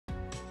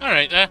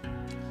Alright there,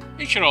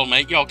 it's your old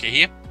mate Yorkie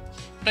here,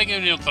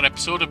 bringing you another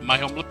episode of My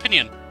Humble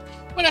Opinion,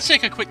 where I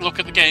take a quick look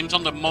at the games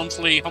on the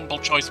monthly Humble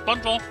Choice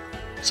bundle,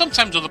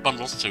 sometimes other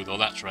bundles too, though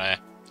that's rare.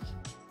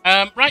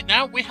 Right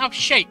now we have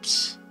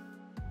Shapez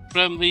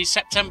from the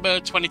September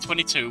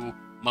 2022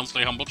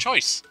 monthly Humble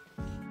Choice.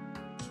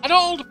 I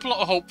don't hold a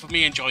lot of hope for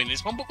me enjoying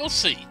this one, but we'll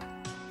see.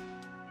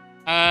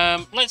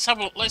 Let's have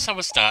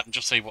a start and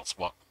just see what's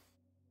what.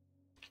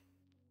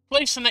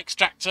 Place an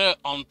extractor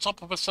on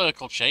top of a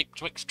circle shape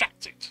to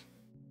extract it.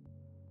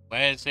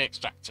 Where's the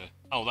extractor?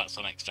 Oh, that's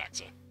an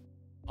extractor.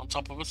 On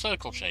top of a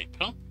circle shape,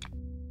 huh?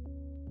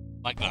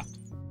 Like that.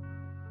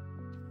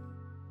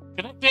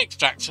 Connect the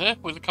extractor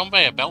with a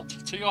conveyor belt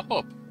to your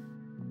hub.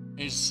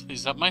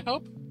 Is that my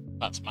hub?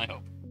 That's my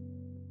hub.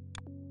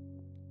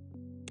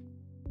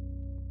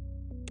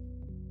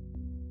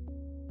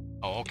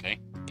 Oh, okay.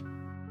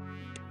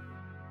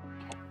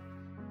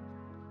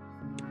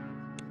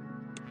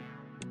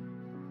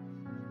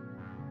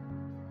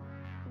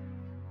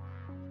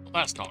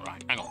 That's not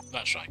right. Hang on,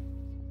 that's right.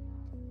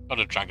 Got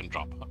to drag and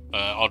drop.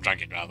 Or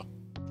drag it, rather.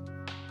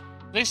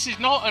 This is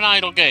not an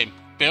idle game.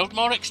 Build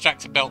more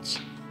extractor belts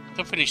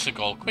to finish the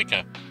goal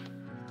quicker.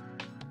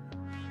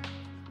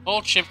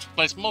 Hold shift to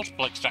place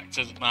multiple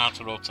extractors and how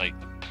to rotate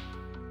them.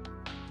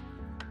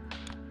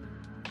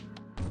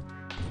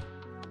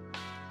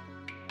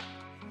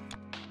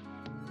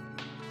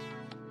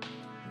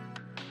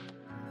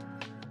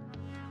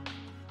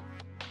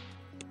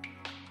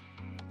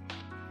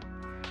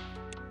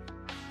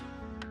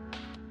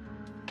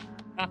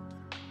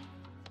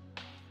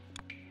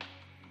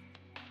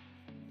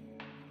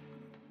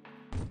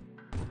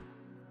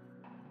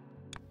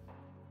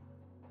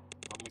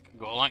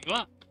 Go like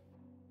that.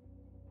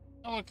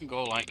 And we can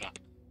go like that.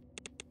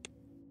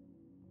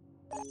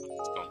 Let's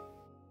go.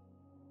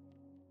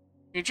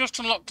 You just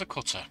unlocked the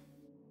cutter,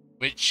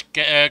 which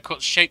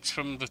cuts shapes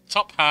from the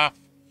top half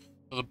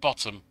to the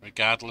bottom,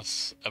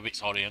 regardless of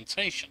its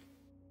orientation.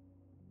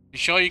 Be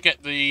sure you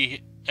get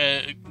the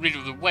rid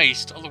of the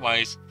waste,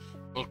 otherwise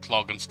it will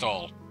clog and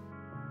stall.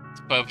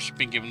 Its purpose has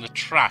been given the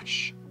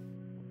trash,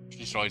 which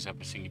destroys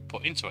everything you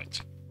put into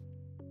it.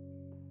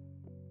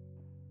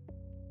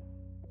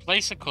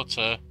 Place a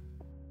cutter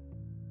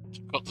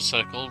to cut the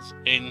circles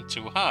in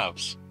two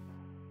halves.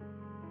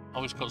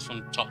 Always cuts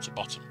from top to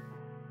bottom.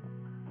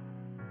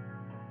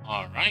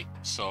 Alright,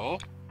 so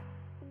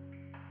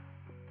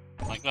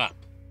like that.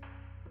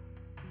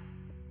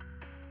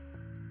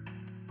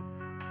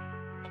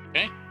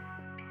 Okay.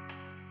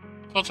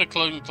 Cutter,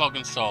 clog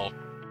and stall.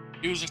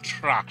 Use a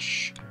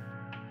trash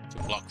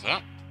to block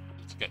that.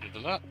 Let's get rid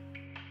of that.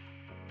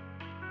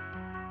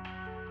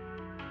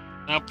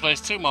 Now place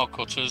two more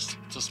cutters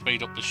to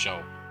speed up the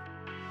show.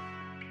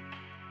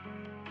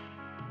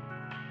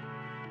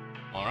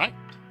 Alright.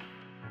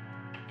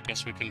 I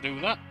guess we can do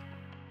that.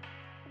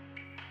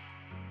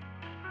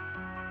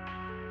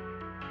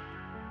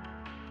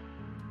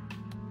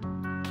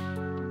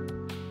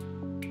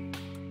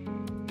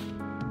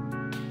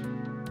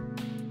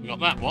 We got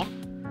that one.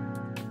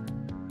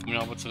 Coming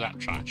over to that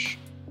trash.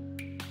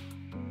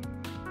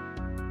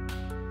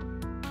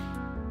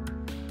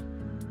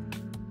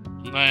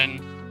 And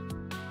then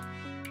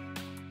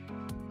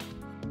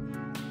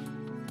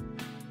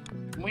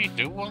can we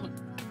do one that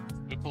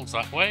ripples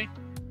that way?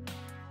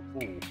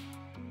 Ooh.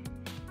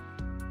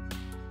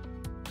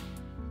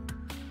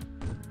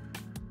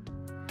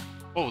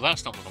 Oh,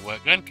 that's not going to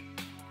work then.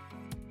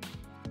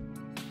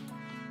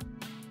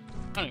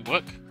 That didn't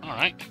work.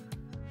 Alright.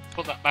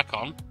 Put that back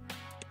on.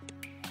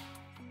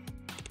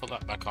 Put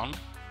that back on.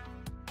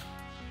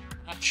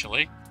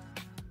 Actually,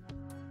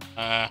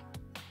 what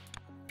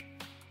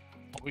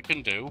we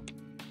can do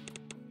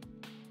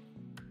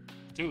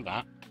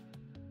that.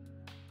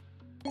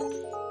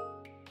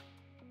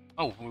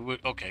 Oh,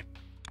 okay.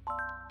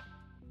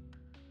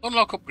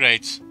 Unlock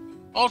upgrades.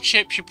 All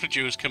shapes you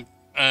produce can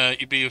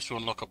be used to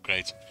unlock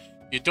upgrades.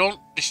 You don't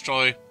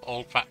destroy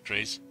all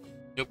factories.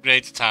 The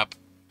upgrades tab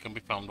can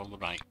be found on the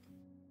right.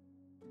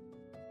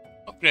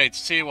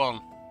 Upgrades, tier 1,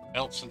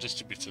 belts and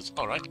distributors.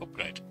 Alright,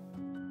 upgrade.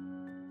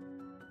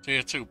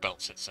 Tier 2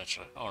 belts,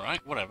 etc.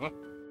 Alright, whatever.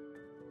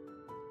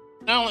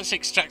 Now let's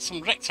extract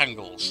some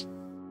rectangles.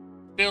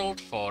 Build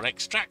 4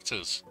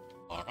 extractors.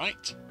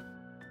 Alright.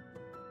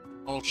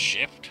 Hold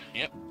shift,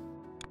 yep.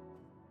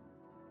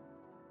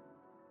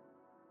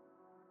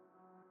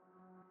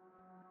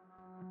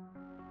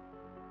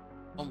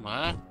 On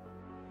there.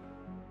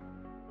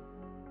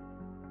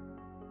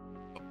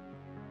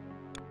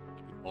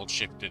 Hold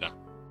shift, did I?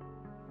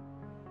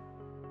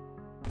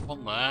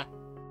 One there.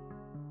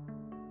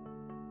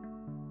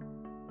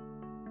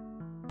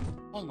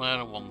 One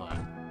there and one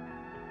there.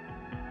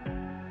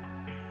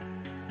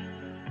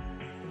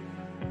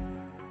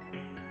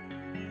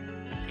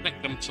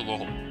 Connect them to the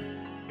hub.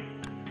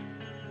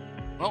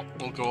 Well,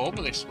 we'll go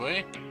over this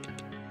way.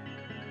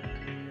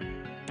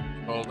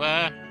 Go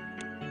there.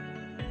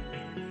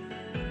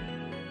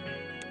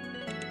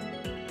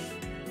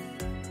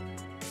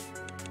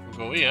 We'll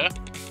go here.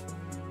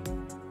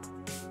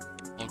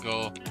 We'll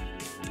go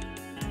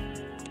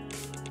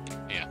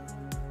here.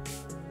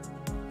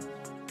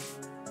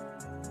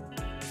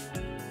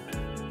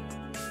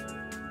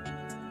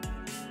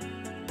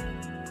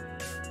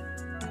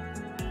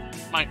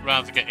 Might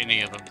rather get in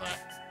here than there.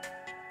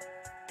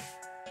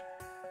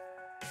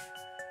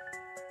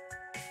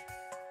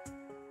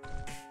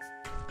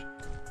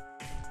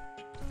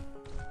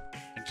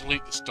 And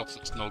delete the stuff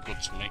that's no good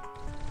to me.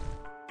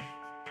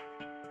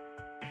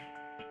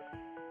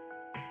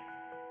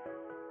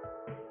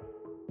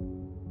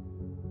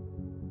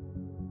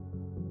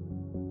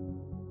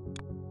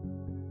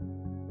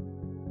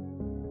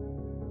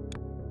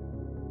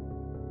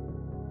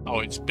 Oh,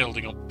 it's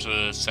building up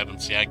to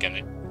 70, I get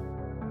it.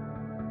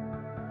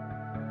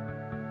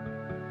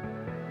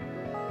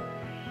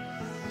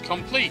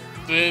 Complete.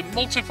 The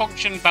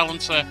multifunction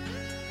balancer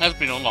has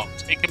been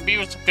unlocked. It can be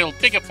used to build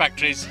bigger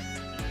factories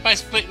by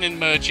splitting and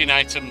merging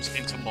items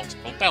into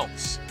multiple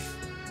belts.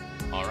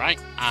 Alright,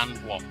 and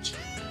what?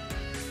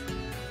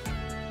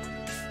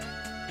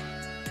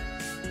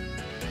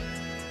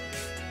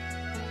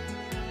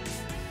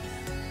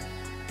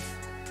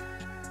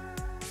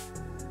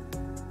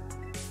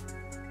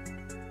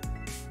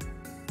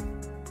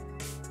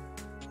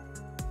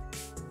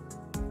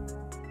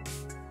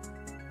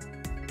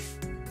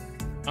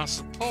 I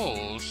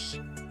suppose...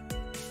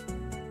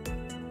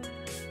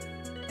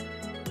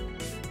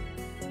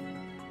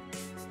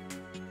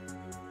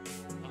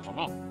 I don't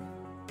know.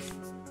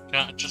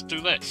 Can't I just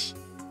do this?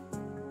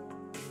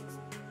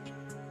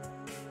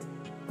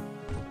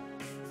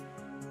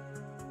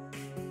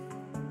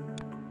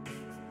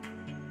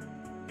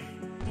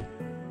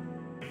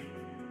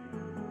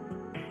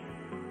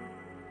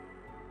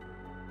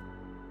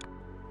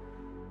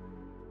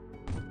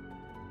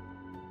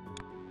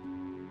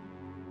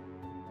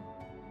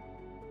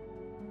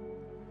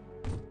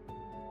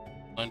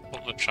 Then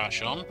put the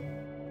trash on.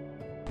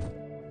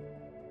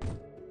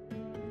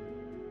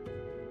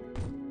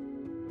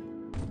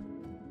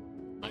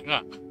 Like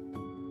that.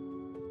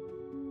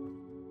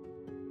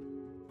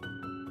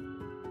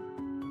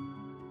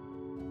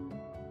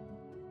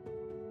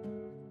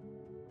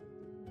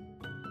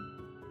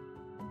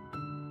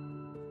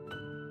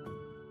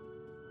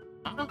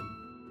 Ah.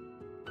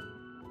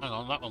 Hang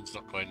on, that one's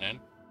not going in.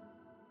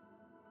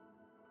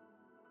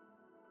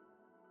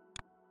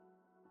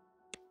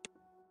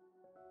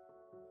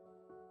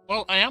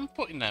 Well, I am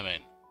putting them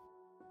in.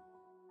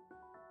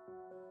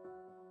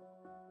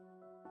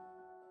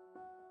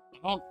 I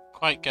don't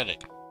quite get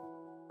it.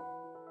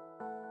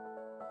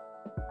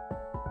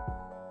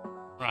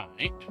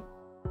 Right.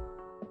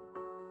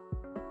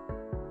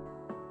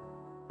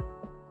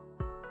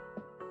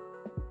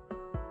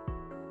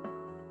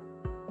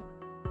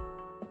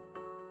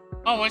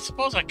 Oh, I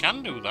suppose I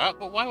can do that,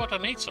 but why would I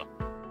need to?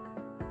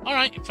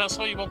 Alright, if that's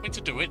how you want me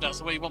to do it, that's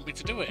the way you want me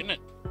to do it, isn't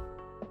it?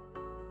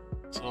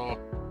 So...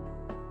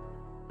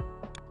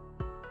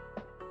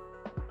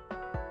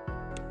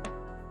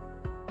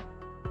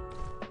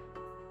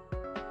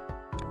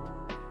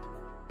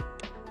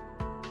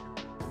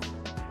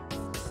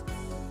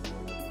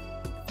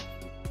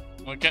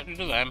 we'll get rid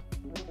of them.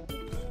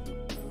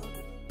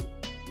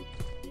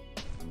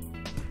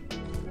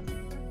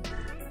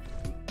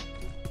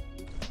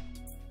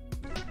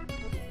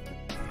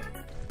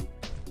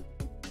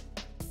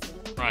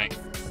 Right.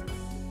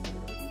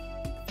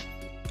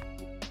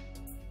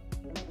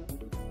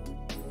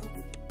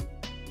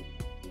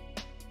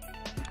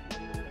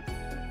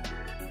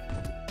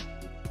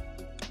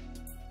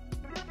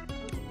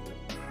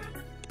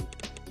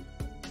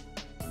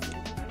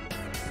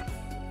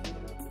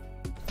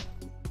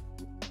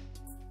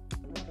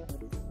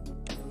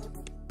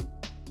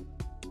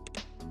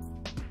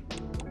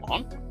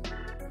 On.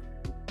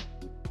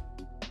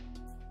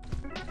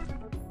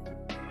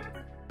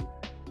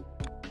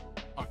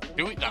 I can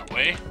do it that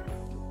way.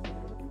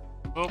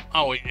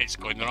 Oh, it's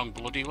going the wrong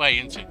bloody way,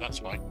 isn't it?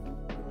 That's why.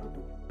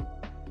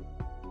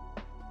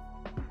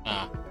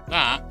 Ah,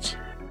 that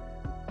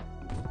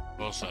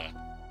goes there.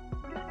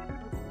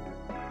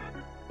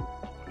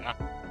 Yeah.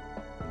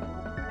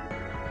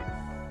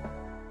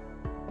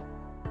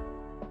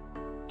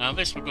 Now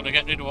this, we're going to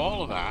get rid of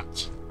all of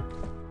that.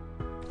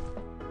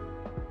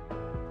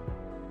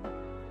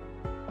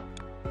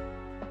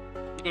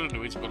 What we're going to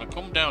do is we're going to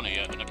come down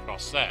here and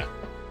across there.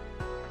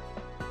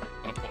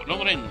 I'm going to put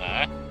another in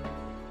there.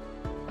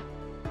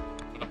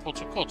 I'm going to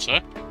put a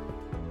cutter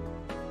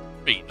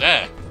right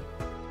there.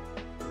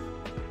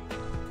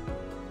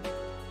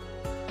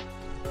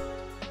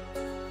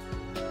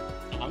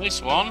 And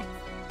this one,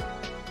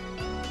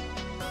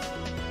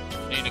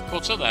 need a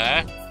cutter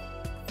there.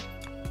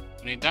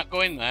 We need that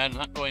going there and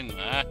that going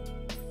there.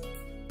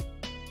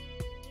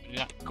 We need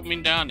that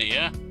coming down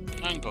here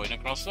and going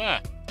across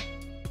there.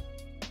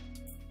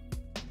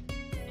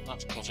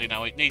 That's cutting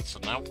how it needs to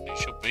now. It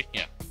should be,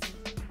 yeah.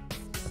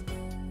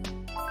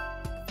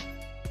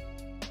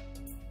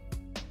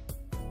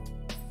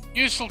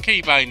 Useful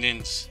key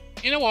bindings.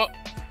 You know what?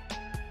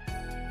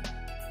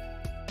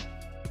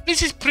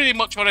 This is pretty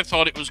much what I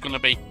thought it was going to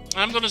be.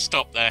 I'm going to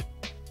stop there.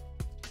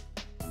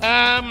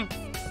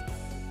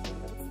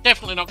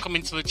 Definitely not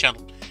coming to the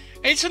channel.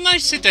 It's a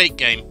nice sedate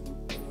game.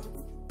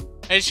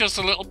 It's just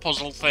a little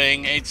puzzle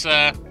thing. It's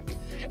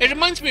it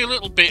reminds me a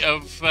little bit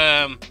of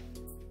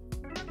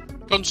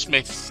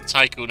Gunsmith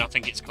Tycoon, I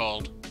think it's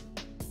called.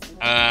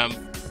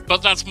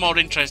 But that's more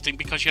interesting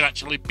because you're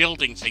actually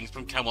building things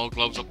from camo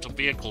gloves up to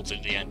vehicles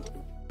in the end.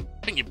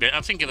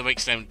 I think they've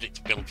extended it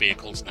to build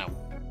vehicles now.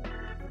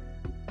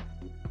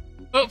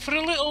 But for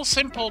a little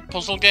simple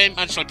puzzle game,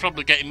 actually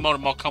probably getting more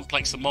and more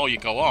complex the more you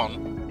go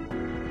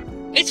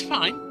on, it's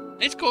fine.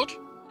 It's good.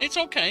 It's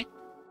okay.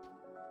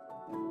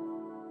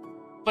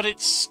 But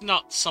it's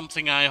not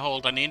something I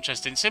hold any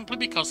interest in, simply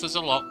because there's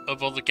a lot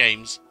of other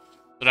games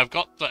that I've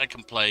got that I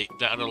can play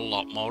that are a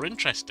lot more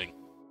interesting.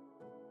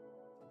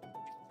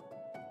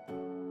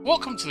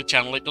 Welcome to the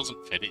channel, it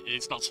doesn't fit.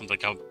 It's not something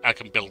I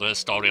can build a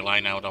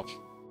storyline out of.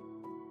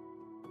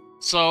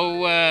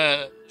 So,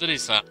 there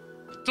is that.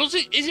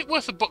 Is it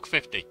worth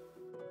 $1.50?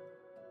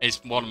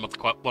 Is one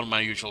of my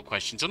usual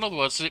questions. In other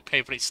words, does it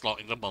pay for its slot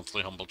in the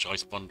monthly Humble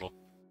Choice bundle?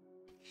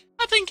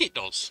 I think it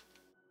does.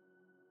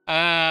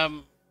 I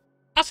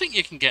think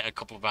you can get a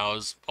couple of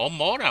hours or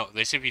more out of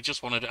this if you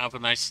just wanted to have a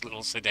nice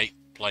little sedate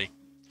play.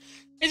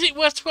 Is it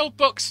worth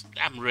 $12?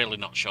 I'm really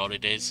not sure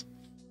it is.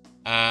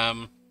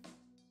 There's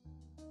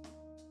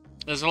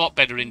a lot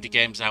better indie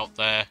games out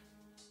there.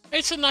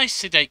 It's a nice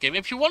sedate game.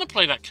 If you want to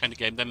play that kind of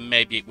game, then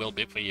maybe it will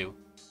be for you.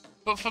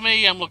 But for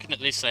me, I'm looking at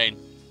this saying,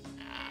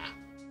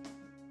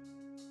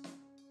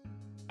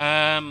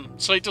 nah.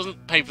 So it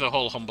doesn't pay for the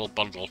whole Humble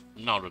bundle.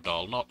 Not at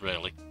all. Not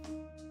really.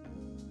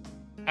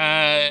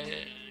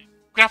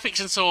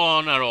 Graphics and so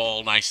on are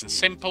all nice and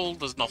simple.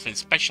 There's nothing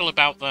special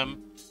about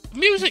them. The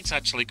music's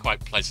actually quite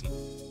pleasant.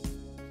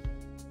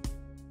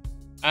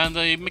 And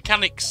the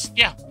mechanics,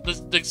 yeah,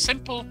 the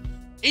simple,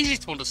 easy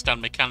to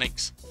understand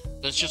mechanics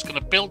that's just going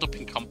to build up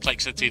in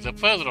complexity the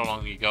further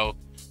along you go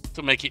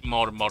to make it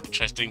more and more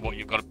interesting what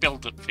you've got to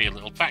build up for your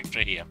little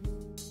factory here.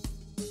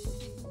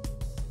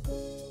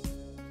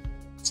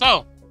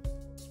 So,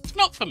 it's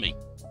not for me.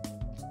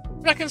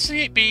 But I can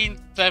see it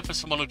being there for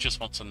someone who just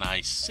wants a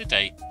nice,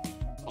 sedate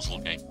puzzle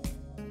game.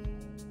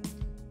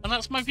 And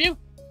that's my view.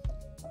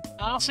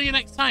 I'll see you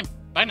next time.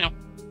 Bye now.